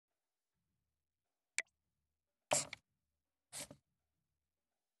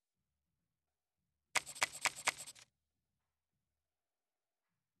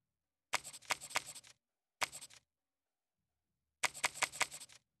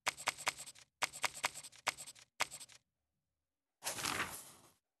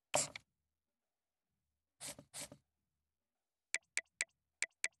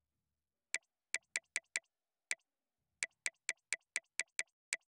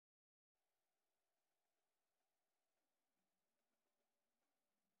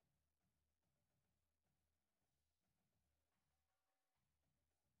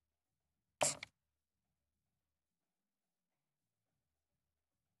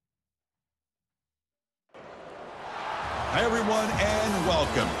Hi, everyone, and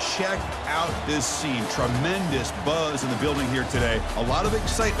welcome. Check out this scene. Tremendous buzz in the building here today. A lot of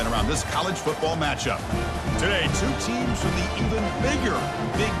excitement around this college football matchup. Today, two teams from the even bigger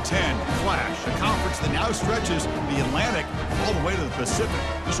Big Ten clash. A conference that now stretches the Atlantic all the way to the Pacific.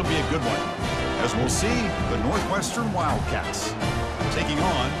 This will be a good one. As we'll see, the Northwestern Wildcats taking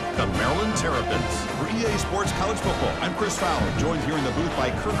on the Maryland Terrapins. For EA Sports College Football, I'm Chris Fowler, joined here in the booth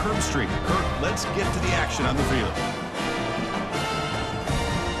by Kirk Herbstreit. Kirk, let's get to the action on the field.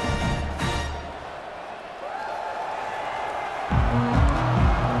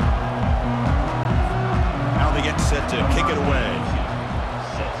 Set to kick it away.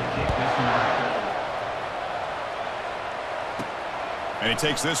 And he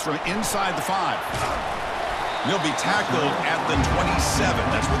takes this from inside the 5. He'll be tackled at the 27.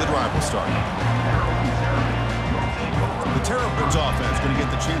 That's where the drive will start. The Terrapins offense going to get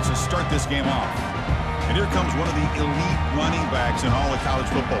the chance to start this game off. And here comes one of the elite running backs in all of college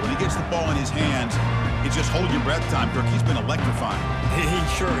football. When he gets the ball in his hands, it's just hold your breath time, Kirk. He's been electrifying. He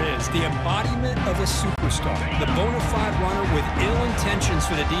sure is. The embodiment of a superstar. The bona fide runner with ill intentions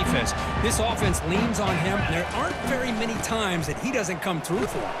for the defense. This offense leans on him, and there aren't very many times that he doesn't come through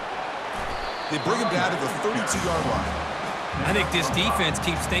for them. They bring him down to the 32-yard line. I think this defense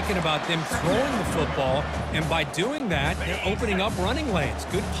keeps thinking about them throwing the football, and by doing that, they're opening up running lanes.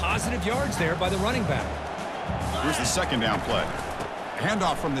 Good positive yards there by the running back. Here's the second down play.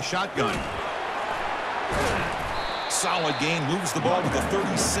 Handoff from the shotgun. Solid gain, moves the ball to the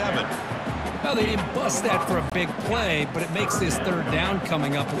 37. Well, they didn't bust that for a big play, but it makes this third down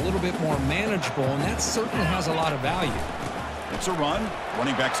coming up a little bit more manageable, and that certainly has a lot of value. It's a run.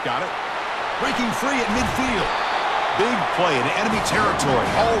 Running back's got it. Breaking free at midfield. Big play in enemy territory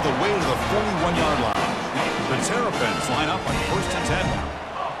all the way to the 41-yard line. The Terrapins line up on 1st and 10 now.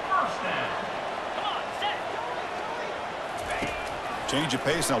 Change of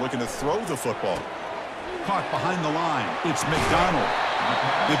pace now, looking to throw the football. Caught behind the line. It's McDonald.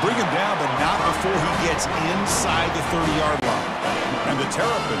 They bring him down, but not before he gets inside the 30-yard line. And the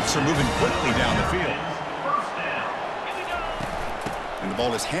Terrapins are moving quickly down the field. And the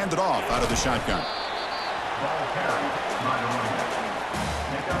ball is handed off out of the shotgun.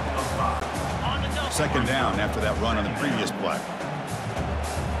 Second down after that run on the previous play.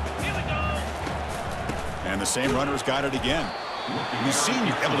 And the same runner's got it again. The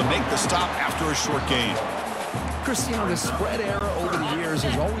senior able to make the stop after a short gain. Cristiano, the spread era over the years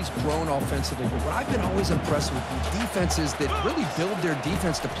has always grown offensively, but what I've been always impressed with defenses that really build their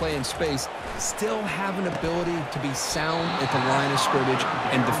defense to play in space still have an ability to be sound at the line of scrimmage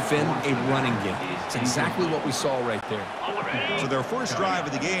and defend a running game. It's exactly what we saw right there. So their first drive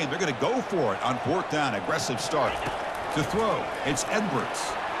of the game, they're going to go for it on 4th down. Aggressive start. To throw, it's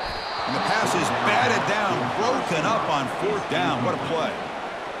Edwards. And the pass is batted down, broken up on 4th down. What a play.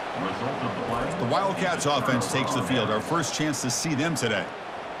 The Wildcats offense takes the field. Our first chance to see them today.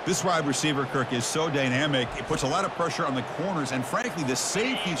 This wide receiver, Kirk, is so dynamic. It puts a lot of pressure on the corners, and frankly, the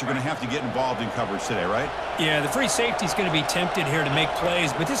safeties are going to have to get involved in coverage today, right? Yeah, the free safety's going to be tempted here to make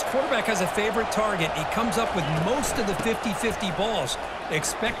plays, but this quarterback has a favorite target. He comes up with most of the 50-50 balls.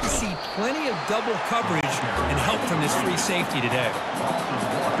 Expect to see plenty of double coverage and help from this free safety today.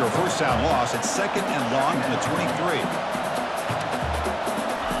 After a first down loss, it's 2nd and long from the 23.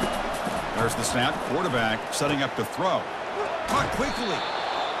 There's the snap. Quarterback setting up to throw. Caught quickly.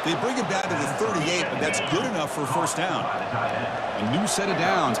 They bring him down to the 38, but that's good enough for a first down. A new set of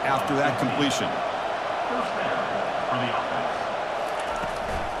downs after that completion.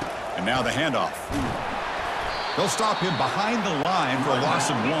 And now the handoff. They'll stop him behind the line for a loss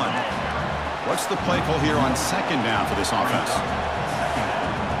of 1. What's the play call here on 2nd down for this offense?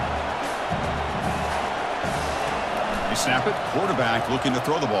 They snap it. Quarterback looking to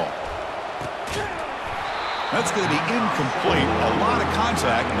throw the ball. That's going to be incomplete. A lot of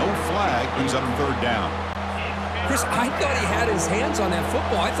contact, no flag, brings up 3rd down. Chris, I thought he had his hands on that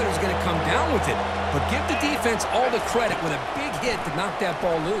football. I thought he was going to come down with it. But give the defense all the credit with a big hit to knock that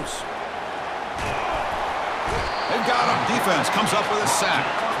ball loose. They've got him. Defense comes up with a sack.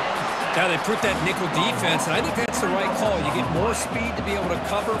 Now they put that nickel defense, and I think that's the right call. You get more speed to be able to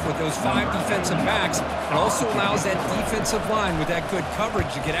cover with those 5 defensive backs. It also allows that defensive line with that good coverage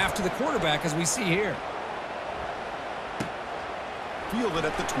to get after the quarterback, as we see here. Fielded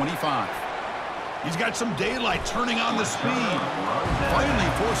at the 25. He's got some daylight turning on the speed. Finally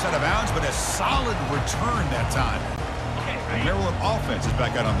forced out of bounds, but a solid return that time. The Maryland offense is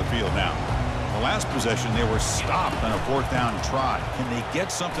back out on the field now. The last possession, they were stopped on a 4th down try. Can they get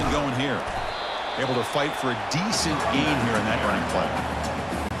something going here? Able to fight for a decent gain here in that running play.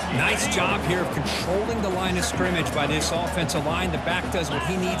 Nice job here of controlling the line of scrimmage by this offensive line. The back does what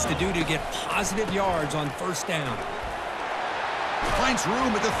he needs to do to get positive yards on first down. Finds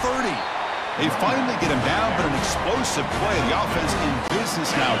room at the 30. They finally get him down, but an explosive play. The offense in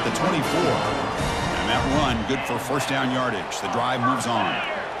business now at the 24. And that run, good for first down yardage. The drive moves on.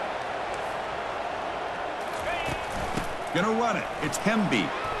 Gonna run it. It's Hemby.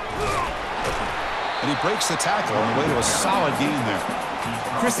 And he breaks the tackle on the way to a solid gain there.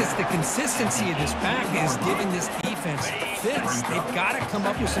 Chris, it's the consistency of this back is giving this defense fits. They've got to come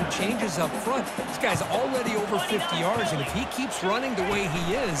up with some changes up front. This guy's already over 50 yards, and if he keeps running the way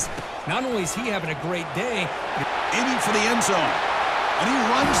he is, not only is he having a great day, aiming for the end zone. And he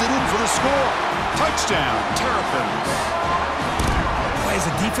runs it in for the score. Touchdown, Terrapins. As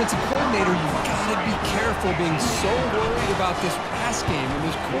a defensive coordinator, you've got to be careful being so worried about this pass game and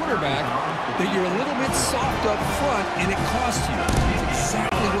this quarterback that you're a little bit soft up front, and it costs you. It's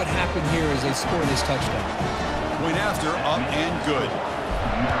exactly what happened here as they scored this touchdown. Point after, up and good.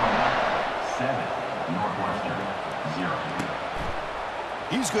 7, Northwestern, 0.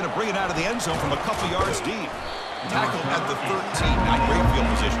 He's going to bring it out of the end zone from a couple yards deep. Tackle at the 13. Not great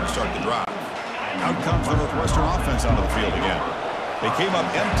field position to start the drive. Out comes the Northwestern offense onto the field again. They came up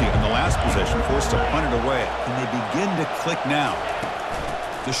empty in the last possession, forced to punt it away. And they begin to click now.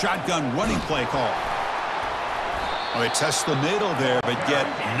 The shotgun running play call. Well, they test the middle there, but get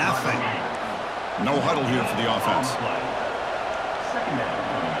nothing. No huddle here for the offense.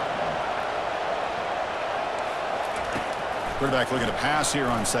 Quarterback looking to pass here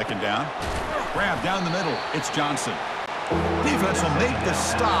on second down. Grab down the middle. It's Johnson. Defense will make the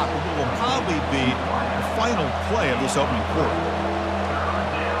stop, and it will probably be the final play of this opening quarter.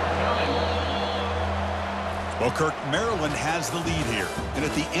 Well, Kirk, Maryland has the lead here. And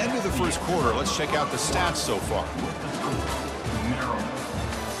at the end of the first quarter, let's check out the stats so far. Maryland,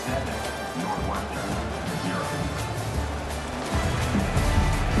 7, Northwestern, 0.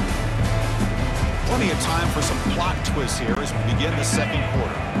 Plenty of time for some plot twists here as we begin the second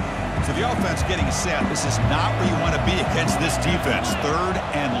quarter. So the offense getting set. This is not where you want to be against this defense. Third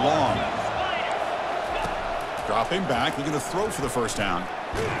and long. Dropping back, looking to throw for the first down.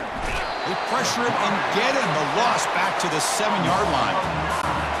 They pressure it and get him. The loss back to the 7-yard line.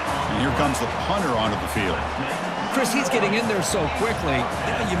 And here comes the punter onto the field. Chris, he's getting in there so quickly.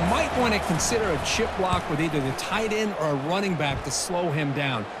 You might want to consider a chip block with either the tight end or a running back to slow him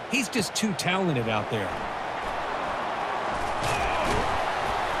down. He's just too talented out there.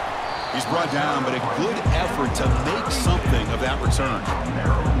 He's brought down, but a good effort to make something of that return.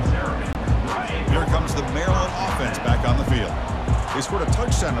 Here comes the Maryland offense back on the field. They scored a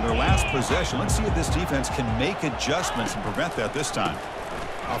touchdown in their last possession. Let's see if this defense can make adjustments and prevent that this time.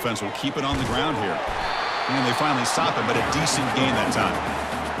 Offense will keep it on the ground here. And they finally stop it, but a decent gain that time.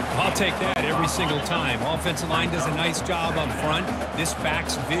 I'll take that every single time. Offensive line does a nice job up front. This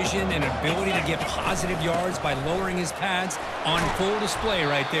back's vision and ability to get positive yards by lowering his pads on full display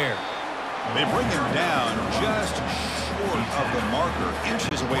right there. They bring him down just short of the marker,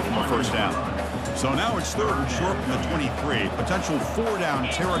 inches away from the first down. So now it's third and short from the 23. Potential 4-down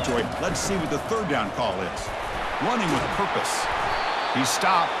territory. Let's see what the third down call is. Running with purpose. He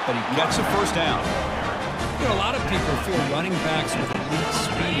stopped, but he gets a first down. You know, a lot of people feel running backs with elite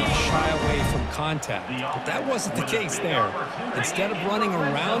speed shy away from contact, but that wasn't the case there. Instead of running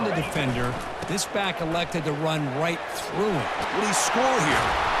around the defender, this back elected to run right through him. Will he score here?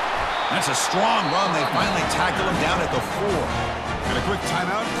 That's a strong run. They finally tackle him down at the 4. And a quick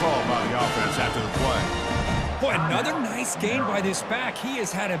timeout call by the offense after the play. Boy, another nice gain by this back. He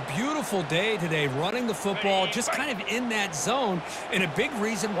has had a beautiful day today running the football, just kind of in that zone, and a big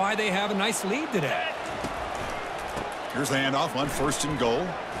reason why they have a nice lead today. Here's the handoff on first and goal.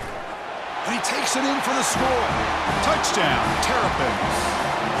 And he takes it in for the score. Touchdown, Terrapins.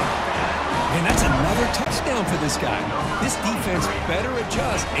 And that's another touchdown for this guy. This defense better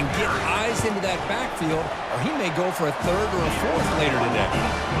adjust and get eyes into that backfield, or he may go for a third or a fourth later today.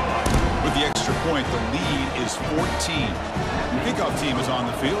 With the extra point, the lead is 14. The kickoff team is on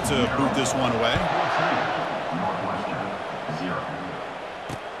the field to boot this one away.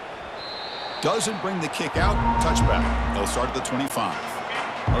 Doesn't bring the kick out. Touchback. They'll start at the 25.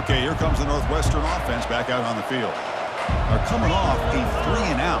 Okay, here comes the Northwestern offense back out on the field. They're coming off a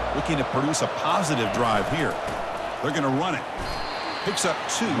 3-and-out, looking to produce a positive drive here. They're going to run it. Picks up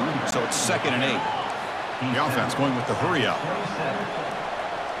 2, so it's 2nd and 8. The offense going with the hurry up.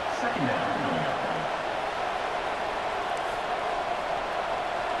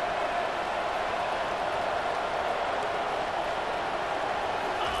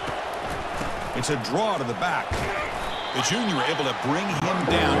 It's a draw to the back. The junior able to bring him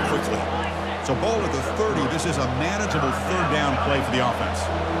down quickly. So ball at the 30. This is a manageable third down play for the offense.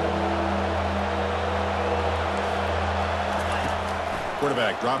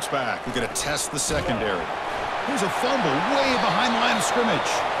 Quarterback drops back. We're going to test the secondary. Here's a fumble way behind the line of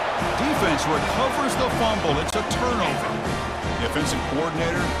scrimmage. Defense recovers the fumble. It's a turnover. The offensive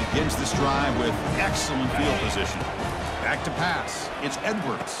coordinator begins this drive with excellent field position. Back to pass. It's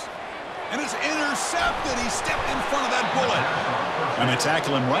Edwards. And it's intercepted. He stepped in front of that bullet. And they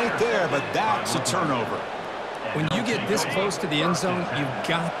tackle him right there, but that's a turnover. When you get this close to the end zone, you've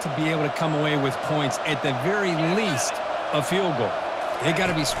got to be able to come away with points, at the very least, a field goal. They got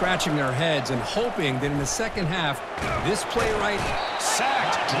to be scratching their heads and hoping that in the second half, this play right,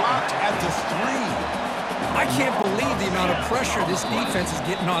 sacked, dropped at the 3. I can't believe the amount of pressure this defense is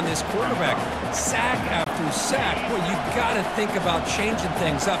getting on this quarterback. Sack after sack. Boy, you got to think about changing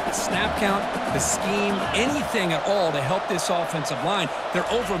things up. The snap count, the scheme, anything at all to help this offensive line. They're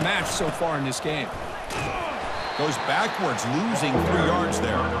overmatched so far in this game. Goes backwards, losing 3 yards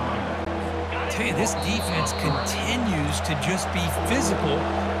there. I tell you, this defense continues to just be physical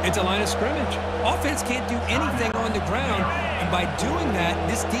at the line of scrimmage. Offense can't do anything on the ground, and by doing that,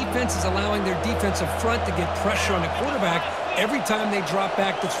 this defense is allowing their defensive front to get pressure on the quarterback. Every time they drop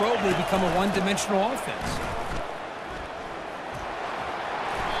back to throw, they become a one-dimensional offense.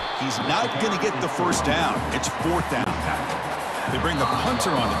 He's not going to get the first down. It's 4th down. They bring the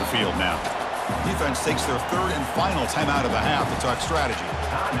punter onto the field now. Defense takes their 3rd and final timeout of the half to talk strategy.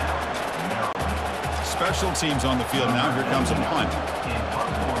 Special teams on the field now. Here comes a punt.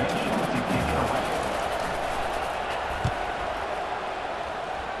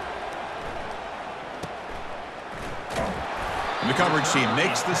 And the coverage team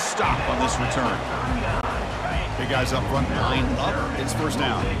makes the stop on this return. Big guys up front, line up. It's 1st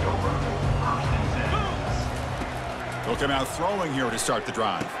down. They'll come out throwing here to start the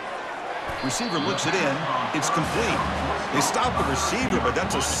drive. Receiver looks it in. It's complete. They stop the receiver, but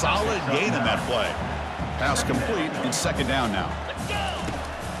that's a solid gain in that play. Pass complete, and 2nd down now.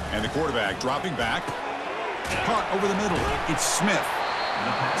 And the quarterback dropping back. Caught over the middle. It's Smith.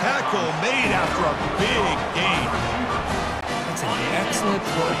 Tackle made after a big gain. That's an excellent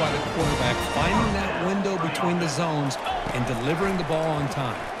throw by the quarterback, finding that window between the zones and delivering the ball on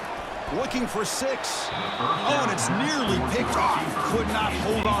time. Looking for 6. Oh, and it's nearly picked off. Could not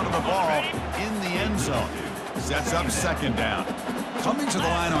hold on to the ball in the end zone. Sets up 2nd down. Coming to the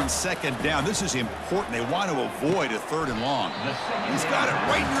line on 2nd down, this is important. They want to avoid a 3rd and long. He's got it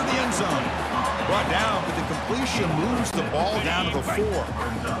right near the end zone. Brought down, but the completion moves the ball down to the 4.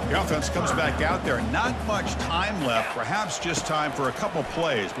 The offense comes back out there. Not much time left. Perhaps just time for a couple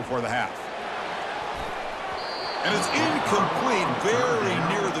plays before the half. And it's incomplete, very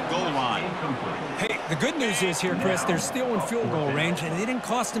near the goal line. Hey, the good news is here, Chris, they're still in field goal range, and they didn't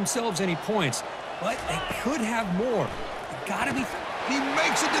cost themselves any points. But they could have more. They got to be... He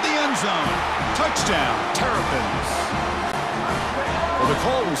makes it to the end zone. Touchdown, Terrapins. Well, the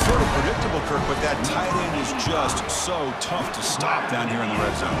call was sort of predictable, Kirk, but that tight end is just so tough to stop down here in the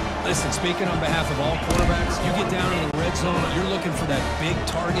red zone. Listen, speaking on behalf of all quarterbacks, you get down in the red zone, you're looking for that big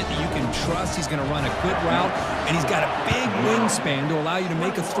target that you can trust. He's going to run a good route, and he's got a big wingspan to allow you to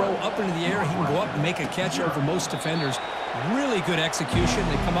make a throw up into the air. He can go up and make a catch over most defenders. Really good execution.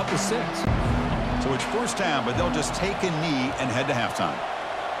 They come up with 6. So it's 1st down, but they'll just take a knee and head to halftime.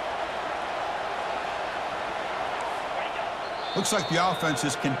 Looks like the offense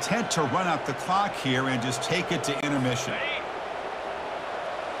is content to run out the clock here and just take it to intermission.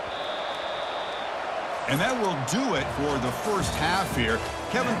 And that will do it for the first half here.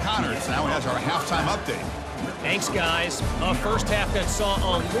 Kevin Connors now has our halftime update. Thanks, guys. A first half that saw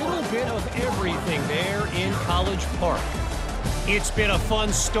a little bit of everything there in College Park. It's been a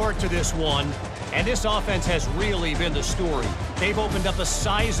fun start to this one, and this offense has really been the story. They've opened up a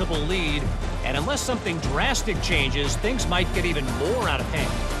sizable lead, and unless something drastic changes, things might get even more out of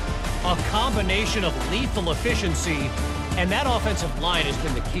hand. A combination of lethal efficiency, and that offensive line has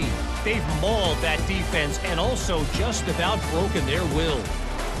been the key. They've mauled that defense and also just about broken their will.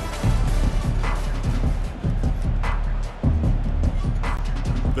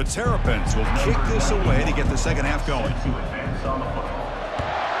 The Terrapins will kick this away to get the second half going.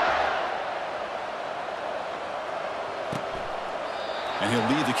 And he'll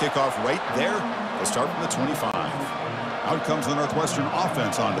lead the kickoff right there. They'll start from the 25. Out comes the Northwestern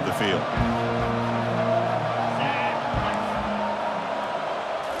offense onto the field.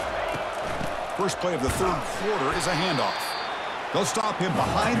 First play of the third quarter is a handoff. They'll stop him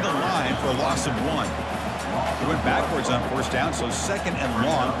behind the line for a loss of 1. He went backwards on 1st down, so 2nd and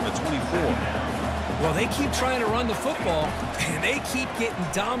long from the 24. Well, they keep trying to run the football, and they keep getting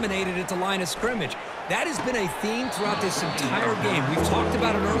dominated at the line of scrimmage. That has been a theme throughout this entire game. We've talked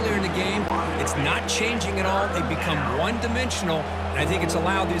about it earlier in the game. It's not changing at all. They've become one-dimensional, and I think it's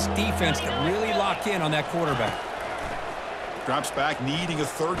allowed this defense to really lock in on that quarterback. Drops back, needing a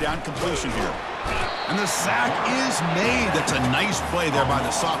third down completion here. And the sack is made. That's a nice play there by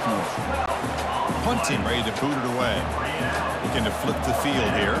the sophomore. Punting, ready to boot it away. Looking to flip the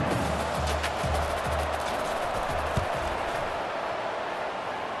field here.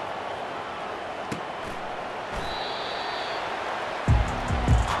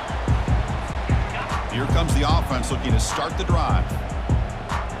 Here comes the offense looking to start the drive.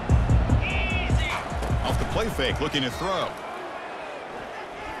 Off the play fake, looking to throw.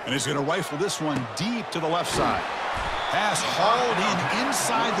 And he's going to rifle this one deep to the left side. Pass hauled in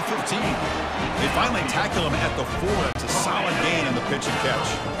inside the 15. They finally tackle him at the 4. It's a solid gain on the pitch and catch.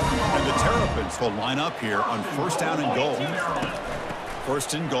 And the Terrapins will line up here on first down and goal.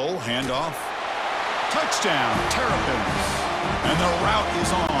 First and goal, handoff. Touchdown, Terrapins. And the route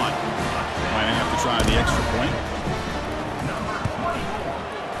is on. Might have to try the extra point.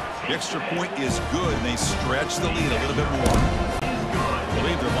 The extra point is good, and they stretch the lead a little bit more. I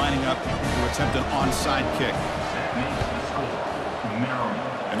believe they're lining up to attempt an onside kick.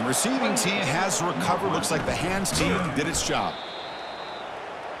 And the receiving team has recovered. Looks like the hands team did its job.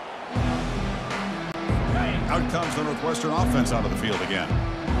 Out comes the Northwestern offense out of the field again.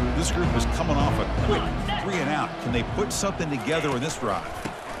 This group is coming off a quick 3-and-out. Can they put something together in this drive?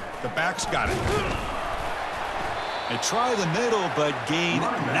 The back's got it. They try the middle, but gain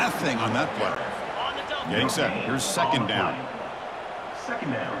nothing on that play. Getting set. Here's second down.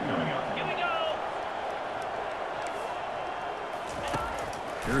 Second down coming up. Here we go.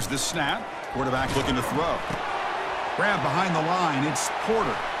 Here's the snap. Quarterback looking to throw. Grab behind the line. It's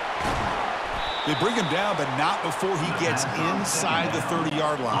Porter. They bring him down, but not before he gets inside the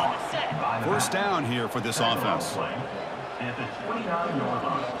 30-yard line. First down here for this offense. At the 29-yard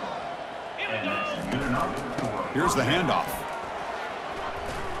line. And that's good enough for... Here's the handoff.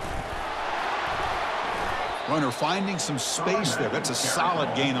 Runner finding some space there. That's a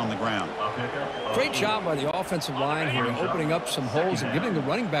solid gain on the ground. Great job by the offensive line here, opening up some holes and giving the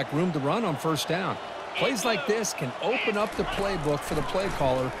running back room to run on first down. Plays like this can open up the playbook for the play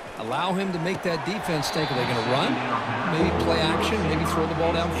caller, allow him to make that defense think, are they going to run? Maybe play action, maybe throw the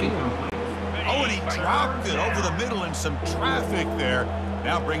ball downfield. Oh, and he dropped it over the middle in some traffic there.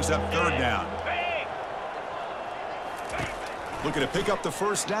 Now brings up third down. Looking to pick up the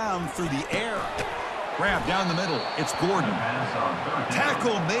first down through the air. Grab down the middle. It's Gordon.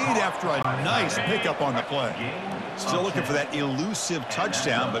 Tackle made after a nice pickup on the play. Still looking for that elusive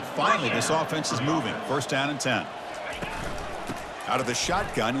touchdown, but finally this offense is moving. First down and 10. Out of the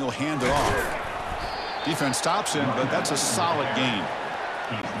shotgun, he'll hand it off. Defense stops him, but that's a solid gain.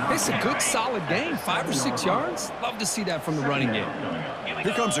 It's a good, solid gain. 5 or 6 yards. Love to see that from the running game.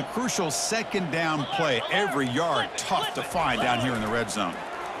 Here comes a crucial second down play. Every yard tough to find down here in the red zone.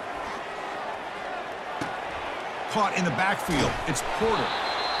 Caught in the backfield. It's Porter.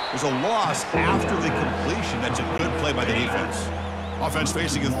 There's a loss after the completion. That's a good play by the defense. Offense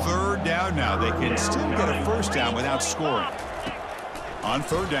facing a third down now. They can still get a first down without scoring. On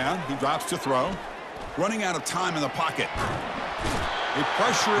third down, he drops to throw. Running out of time in the pocket. They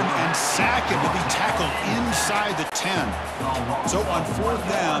pressure him and sack him to be tackled inside the 10. So on fourth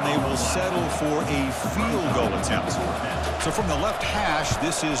down, they will settle for a field goal attempt. So from the left hash,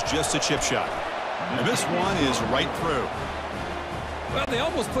 this is just a chip shot. And this one is right through. Well, they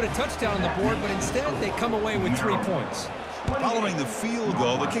almost put a touchdown on the board, but instead they come away with 3 points. Following the field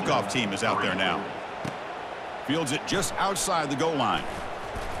goal, the kickoff team is out there now. Fields it just outside the goal line.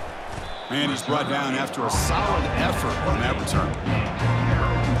 And he's brought down after a solid effort on that return.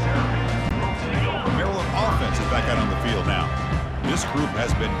 The Maryland offense is back out on the field now. This group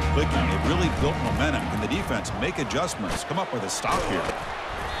has been clicking. They've really built momentum. Can the defense make adjustments, come up with a stop here?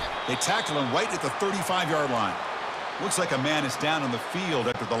 They tackle him right at the 35-yard line. Looks like a man is down on the field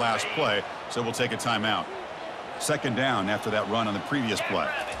after the last play, so we'll take a timeout. Second down after that run on the previous play.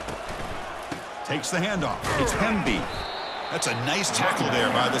 Takes the handoff. It's Hemby. That's a nice tackle there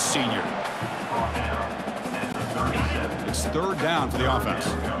by the senior. It's third down for the offense.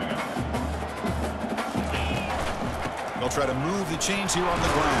 They'll try to move the chains here on the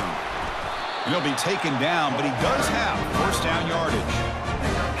ground. And he'll be taken down, but he does have first down yardage.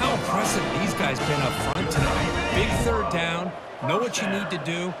 How impressive these guys been up front tonight. Big third down, know what you need to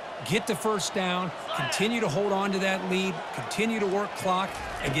do, get the first down, continue to hold on to that lead, continue to work clock,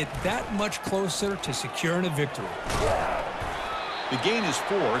 and get that much closer to securing a victory. The gain is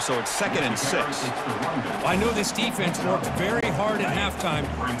 4, so it's 2nd and 6. Well, I know this defense worked very hard at halftime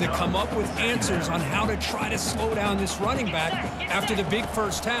to come up with answers on how to try to slow down this running back after the big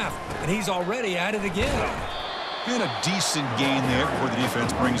first half, and he's already at it again. And a decent gain there before the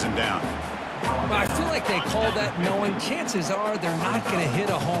defense brings him down. Well, I feel like they call that knowing chances are they're not going to hit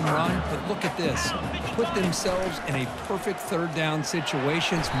a home run, but look at this. Put themselves in a perfect third down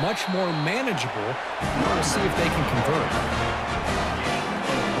situation. It's much more manageable. We'll see if they can convert.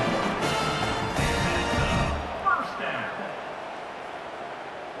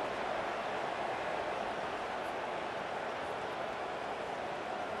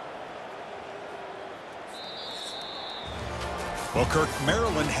 Well, Kirk,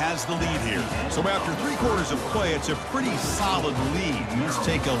 Maryland has the lead here. So after 3 quarters of play, it's a pretty solid lead. Let's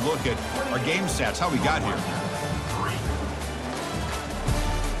take a look at our game stats, how we got here.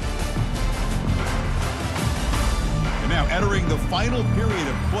 And now entering the final period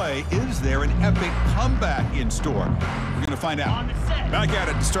of play, is there an epic comeback in store? We're going to find out. Back at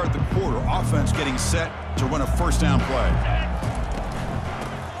it to start the quarter. Offense getting set to run a first down play.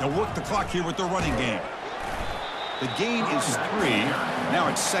 They'll work the clock here with their running game. The gain is 3. Now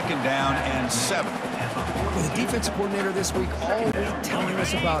it's 2nd down and 7. Well, the defensive coordinator this week all week telling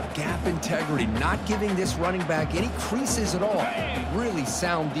us about gap integrity, not giving this running back any creases at all. Really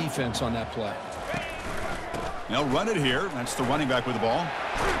sound defense on that play. They'll run it here. That's the running back with the ball.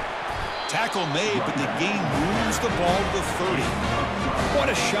 Tackle made, but the gain moves the ball to the 30. What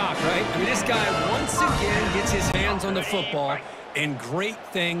a shock, right? I mean, this guy once again gets his hands on the football, and great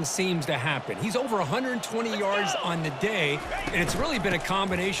things seems to happen. He's over 120 yards on the day, and it's really been a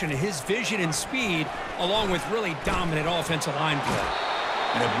combination of his vision and speed along with really dominant offensive line play.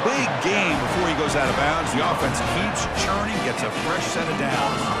 And a big gain before he goes out of bounds. The offense keeps churning, gets a fresh set of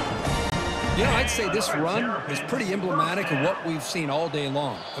downs. You know, I'd say this run is pretty emblematic of what we've seen all day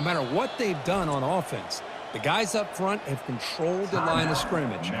long. No matter what they've done on offense, the guys up front have controlled the line of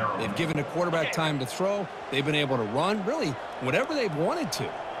scrimmage. They've given the quarterback time to throw. They've been able to run, really, whatever they've wanted to.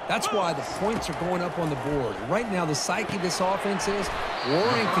 That's why the points are going up on the board. Right now, the psyche of this offense is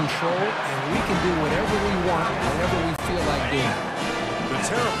we're in control, and we can do whatever we want, whatever we feel like doing. The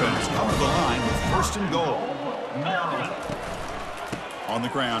Terrapins come to the line with 1st and goal. On the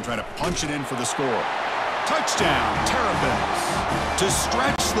ground, trying to punch it in for the score. Touchdown, Terrapins. To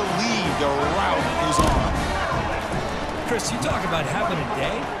stretch the lead, the route is on. Chris, you talk about having a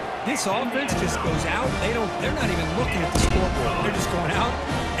day. This offense just goes out. They're not even looking at the scoreboard. They're just going out,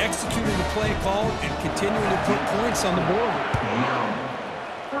 executing the play call, and continuing to put points on the board.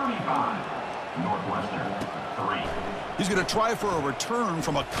 35, Northwestern, 3. He's going to try for a return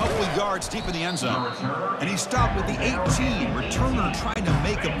from a couple of yards deep in the end zone. And he stopped with the 18. Returner trying to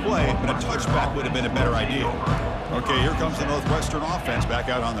make a play, but a touchback would have been a better idea. Okay, here comes the Northwestern offense back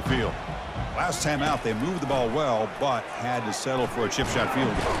out on the field. Last time out, they moved the ball well, but had to settle for a chip shot field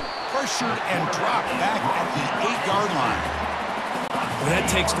goal. Pressured and dropped back at the 8-yard line. Well, that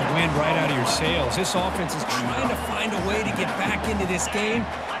takes the wind right out of your sails. This offense is trying to find a way to get back into this game,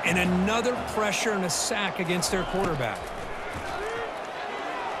 and another pressure and a sack against their quarterback.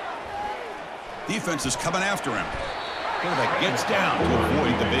 Defense is coming after him. Quarterback gets down to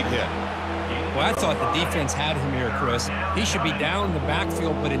avoid the big hit. Well, I thought the defense had him here, Chris. He should be down in the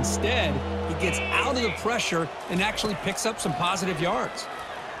backfield, but instead, he gets out of the pressure and actually picks up some positive yards.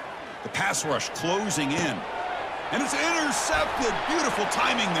 The pass rush closing in. And it's intercepted. Beautiful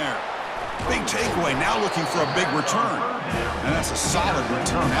timing there. Big takeaway, now looking for a big return. And that's a solid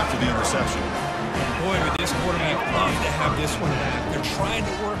return after the interception. Boy, would this quarterback love to have this one back. They're trying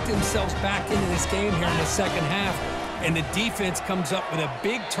to work themselves back into this game here in the second half. And the defense comes up with a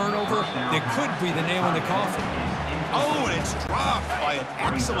big turnover that could be the nail in the coffin. Oh, and it's dropped by an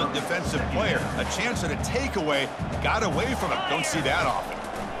excellent defensive player. A chance at a takeaway. Got away from it. Don't see that often.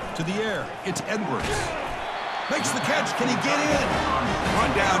 To the air, it's Edwards. Makes the catch. Can he get in?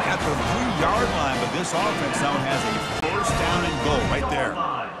 Run down at the 3-yard line, but this offense now has a first down and goal right there.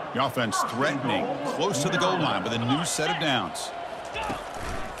 The offense threatening close to the goal line with a new set of downs.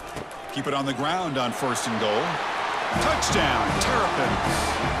 Keep it on the ground on 1st and goal. Touchdown, Terrapins.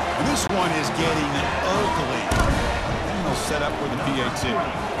 And this one is getting ugly. And they'll set up with the PAT.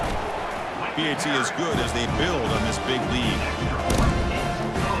 PAT is good as they build on this big lead.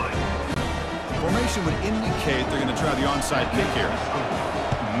 Formation would indicate they're going to try the onside kick here.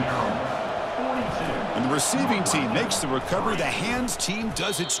 And the receiving team makes the recovery. The hands team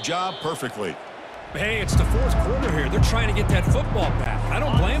does its job perfectly. Hey, it's the 4th quarter here. They're trying to get that football back. I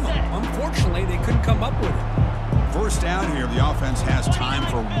don't blame them. Unfortunately, they couldn't come up with it. First down here, the offense has time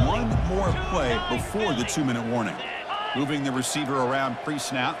for one more play before the 2-minute warning. Moving the receiver around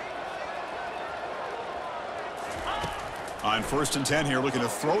pre-snap. On 1st and 10 here, looking to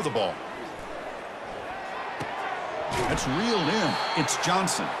throw the ball. That's reeled in. It's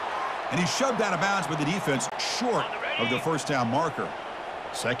Johnson. And he's shoved out of bounds by the defense short of the first down marker.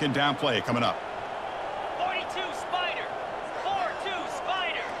 2nd down play coming up. 42 Spider. 4-2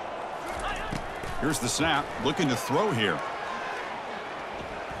 Spider. Here's the snap. Looking to throw here.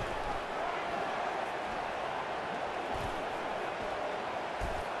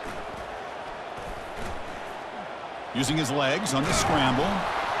 Using his legs on the scramble.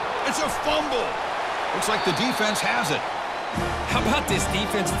 It's a fumble. Looks like the defense has it. How about this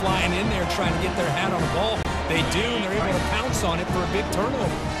defense flying in there trying to get their hat on the ball? They do, and they're able to pounce on it for a big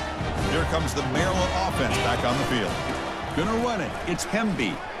turnover. Here comes the Maryland offense back on the field. Gonna run it. It's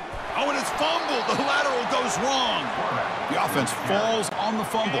Hemby. Oh, and it's fumbled. The lateral goes wrong. The offense falls on the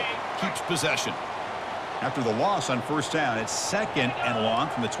fumble. Keeps possession. After the loss on 1st down, it's 2nd and long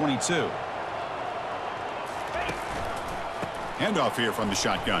from the 22. Handoff here from the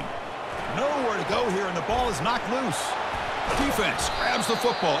shotgun. Nowhere to go here, and the ball is knocked loose. Defense grabs the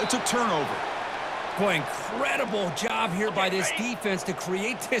football. It's a turnover. Boy, incredible job here by this defense to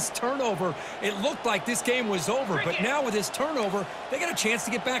create this turnover. It looked like this game was over, but now with this turnover, they got a chance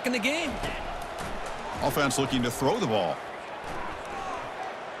to get back in the game. Offense looking to throw the ball.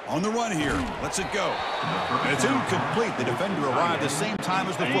 On the run here. Lets it go. And it's incomplete. The defender arrived the same time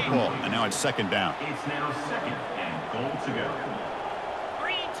as the football, and now it's 2nd down. It's now 2nd and goal to go.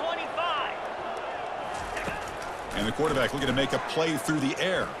 Green 25. And the quarterback looking to make a play through the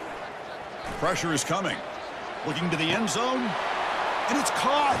air. Pressure is coming. Looking to the end zone. And it's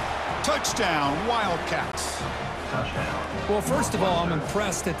caught. Touchdown, Wildcats. Touchdown. Well, first of all, I'm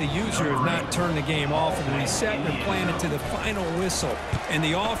impressed that the user has not turned the game off and reset and playing it to the final whistle. And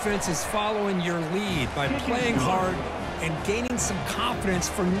the offense is following your lead by playing hard and gaining some confidence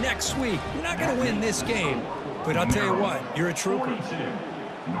for next week. You're not going to win this game, but I'll tell you what, you're a trooper.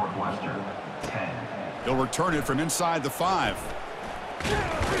 42. Northwestern 10. He'll return it from inside the 5.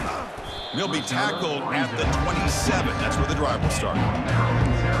 He'll be tackled at the 27. That's where the drive will start.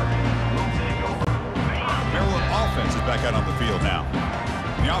 Maryland offense is back out on the field now.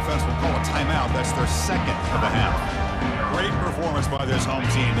 The offense will call a timeout. That's their 2nd of the half. Great performance by this home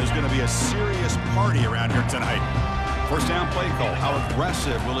team. There's going to be a serious party around here tonight. 1st down play call. How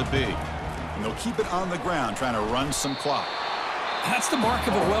aggressive will it be? And they'll keep it on the ground, trying to run some clock. That's the mark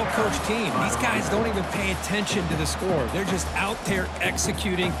of a well-coached team. These guys don't even pay attention to the score. They're just out there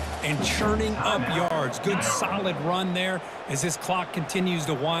executing and churning up yards. Good, solid run there as this clock continues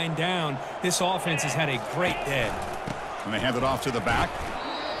to wind down. This offense has had a great day. And they hand it off to the back.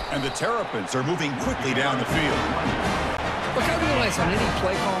 And the Terrapins are moving quickly down the field. Look, I realize on any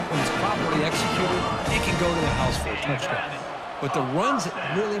play call, when it's properly executed, it can go to the house for a touchdown. But the runs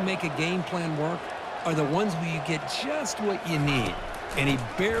that really make a game plan work are the ones where you get just what you need. And he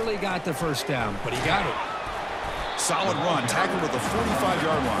barely got the 1st down, but he got it. Solid run, tackled at the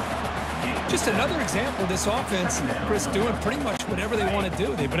 45-yard line. Just another example of this offense, Chris, doing pretty much whatever they want to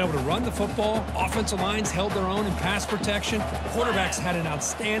do. They've been able to run the football. Offensive lines held their own in pass protection. Quarterbacks had an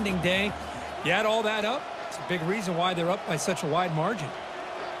outstanding day. You add all that up, it's a big reason why they're up by such a wide margin.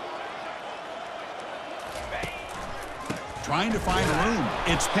 Trying to find room.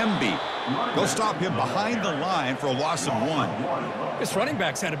 It's Hemby. They'll stop him behind the line for a loss of 1. This running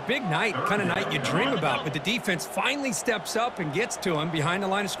back's had a big night, kind of night you dream about, but the defense finally steps up and gets to him behind the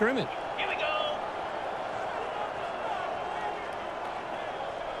line of scrimmage. Here we go.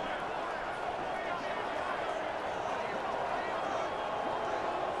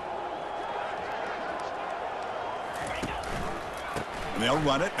 And they'll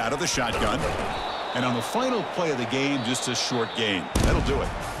run it out of the shotgun. And on the final play of the game, just a short gain. That'll do it.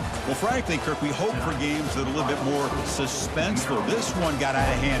 Well, frankly, Kirk, we hope for games that are a little bit more suspenseful. This one got out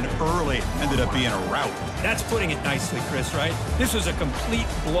of hand early, ended up being a rout. That's putting it nicely, Chris, right? This was a complete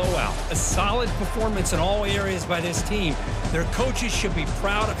blowout. A solid performance in all areas by this team. Their coaches should be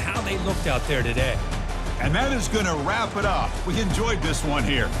proud of how they looked out there today. And that is going to wrap it up. We enjoyed this one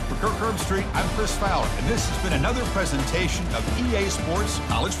here. For Kirk Herbstreit, I'm Chris Fowler, and this has been another presentation of EA Sports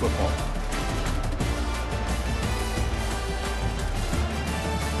College Football.